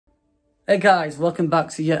Hey guys, welcome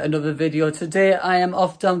back to yet another video. Today I am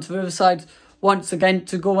off down to Riverside once again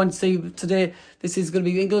to go and see. Today this is going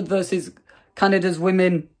to be England versus Canada's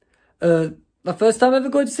women. My first time ever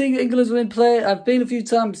going to see England's women play. I've been a few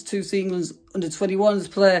times to see England's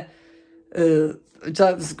under-21s play.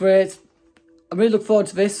 That was great. I really look forward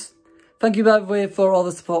to this. Thank you by the way for all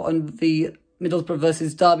the support on the Middlesbrough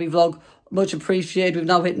versus Derby vlog. Much appreciated. We've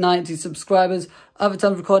now hit 90 subscribers. At the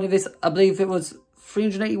time of recording this, I believe it was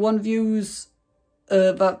 381 views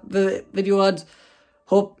that the video had.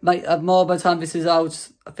 Hope might have more by the time this is out.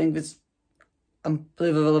 I think this, I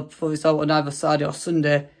believe I will put this out on either Saturday or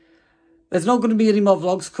Sunday. There's not going to be any more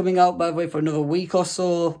vlogs coming out, by the way, for another week or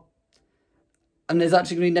so. And there's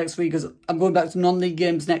actually going to be next week, because I'm going back to non-league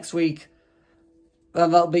games next week.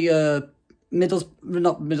 And that'll be Redcroft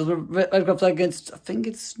against, I think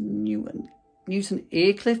it's Newton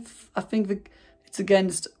Aycliffe, I think it's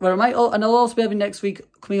against, where I might, and I'll also be having next week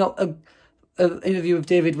coming out an interview with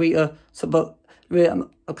David Wheater. So, but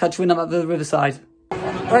I'll catch you when I'm at the Riverside.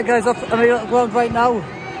 Right guys, I'm at the ground right now,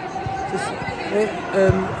 just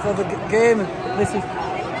for the game. This is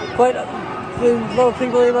quite a lot of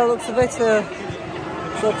people here by the looks of it. So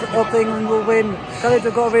I hope England will win.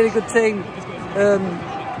 Canada got a really good team.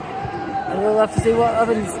 And we'll have to see what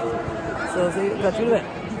happens. So see you in a bit. 1-0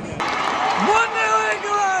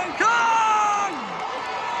 England! Come on!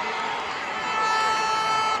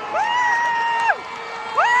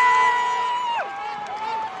 Woo!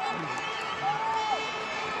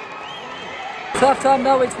 It's half time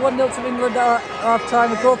now, it's 1-0 to England at half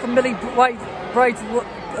time. A goal from Millie Bright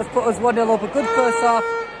has put us 1-0 up. A good first half.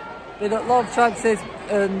 They had a lot of chances.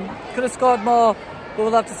 Could have scored more, but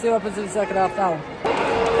we'll have to see what happens in the second half now.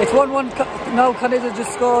 It's 1-1 now. Canada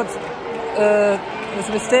just scored. There's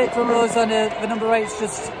a mistake from us, and the number 8's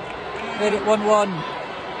just made it 1-1.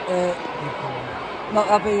 Not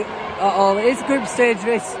happy at all. It is group stage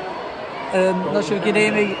this. Not sure if you can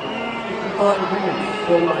hear me. But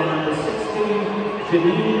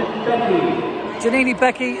Janine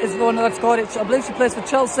Becky is the one that scored it. I believe she plays for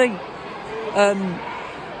Chelsea.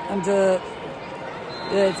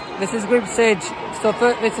 Yeah, this is group stage. So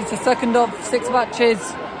this is the second of 6 matches.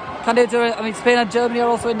 Canada, Spain and Germany are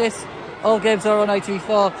also in this. All games are on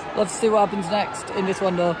ITV4. Let's see what happens next in this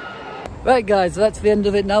one though. Right guys, that's the end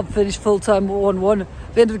of it now. Finished full time 1-1. At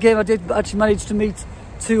the end of the game I did actually manage to meet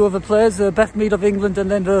 2 other players. Beth Mead of England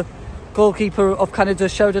and then the goalkeeper of Canada,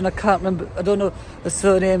 Sheridan. I can't remember, I don't know the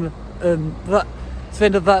surname. That's the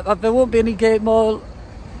end of that. There won't be any more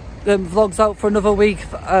vlogs out for another week.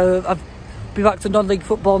 I'll be back to non-league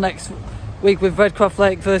football next week with Redcroft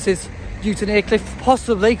Lake versus Newton Aycliffe.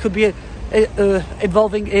 Possibly could be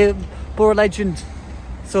involving a Borough legend.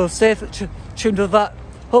 So stay tuned to that.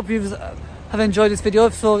 Hope you have enjoyed this video.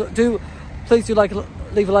 If so, please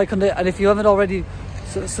leave a like on it. And if you haven't already,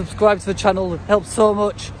 subscribe to the channel. It helps so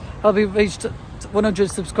much. I'll be reached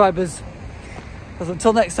 100 subscribers.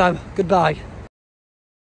 Until next time, goodbye.